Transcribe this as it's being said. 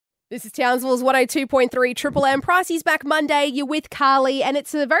This is Townsville's 102.3 Triple M. Pricey's back Monday. You're with Carly, and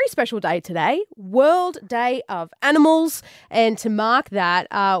it's a very special day today, World Day of Animals. And to mark that,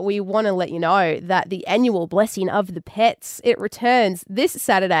 we want to let you know that the annual Blessing of the Pets, it returns this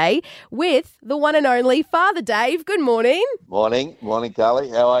Saturday with the one and only Father Dave. Good morning. Morning, Carly.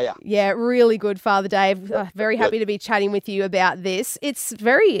 How are you? Yeah, really good, Father Dave. Very happy to be chatting with you about this. It's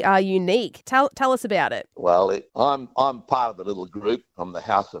very unique. Tell us about it. Well, I'm part of the little group from the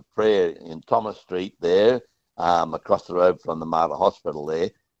House of Prayer in Thomas Street there, across the road from the Mater Hospital there.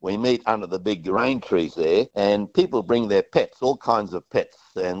 We meet under the big rain trees there, and people bring their pets, all kinds of pets,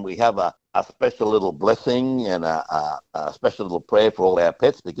 and we have a special little blessing and a special little prayer for all our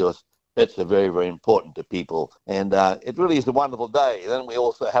pets, because pets are very, very important to people, and it really is a wonderful day. Then we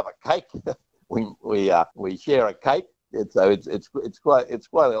also have a cake. we share a cake. It's quite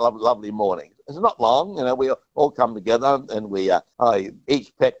a lovely morning. It's not long, we all come together, and we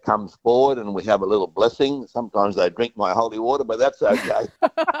each pet comes forward and we have a little blessing. Sometimes they drink my holy water, but that's okay.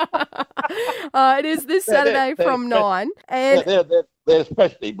 It is this Saturday from 9. And they're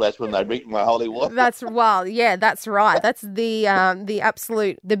especially blessed when they drink my holy water. That's right. That's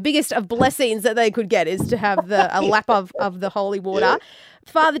the biggest of blessings that they could get, is to have a lap of the holy water. Yeah.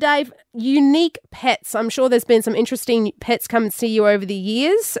 Father Dave, unique pets. I'm sure there's been some interesting pets come and see you over the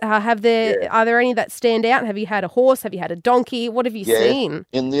years. Are there any that stand out? Have you had a horse? Have you had a donkey? What have you seen?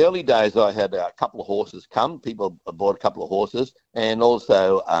 In the early days, I had a couple of horses come. People bought a couple of horses, and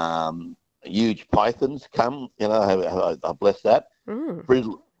also huge pythons come. I bless that.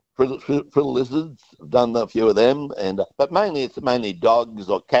 Frill lizards, I've done a few of them, but mainly it's dogs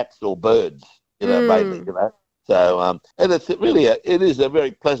or cats or birds. Mainly. So, and it is a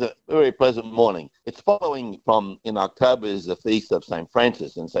very pleasant morning. It's following in October is the feast of St.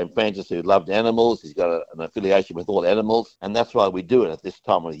 Francis, and St. Francis, who loved animals, he's got an affiliation with all animals, and that's why we do it at this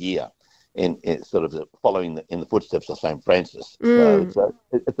time of the year, in sort of following in the footsteps of St. Francis. So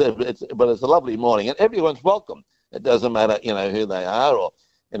it's a lovely morning, and everyone's welcome. It doesn't matter, who they are, or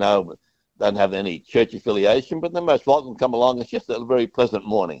don't have any church affiliation, but they're most welcome to come along. It's just a very pleasant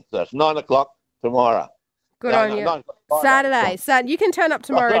morning. So it's 9 o'clock tomorrow. Good on you. Saturday. You can turn up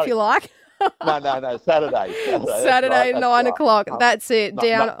tomorrow if you like. No, Saturday. Saturday, 9 o'clock. That's it,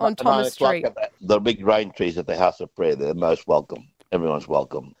 down on Thomas Street. The big rain trees at the House of Prayer. They're most welcome. Everyone's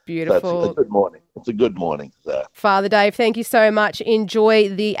welcome. Beautiful. So it's a good morning. It's a good morning. So. Father Dave, thank you so much. Enjoy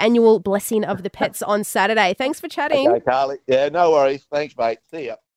the annual Blessing of the Pets on Saturday. Thanks for chatting. Okay, Carly. Yeah, no worries. Thanks, mate. See ya.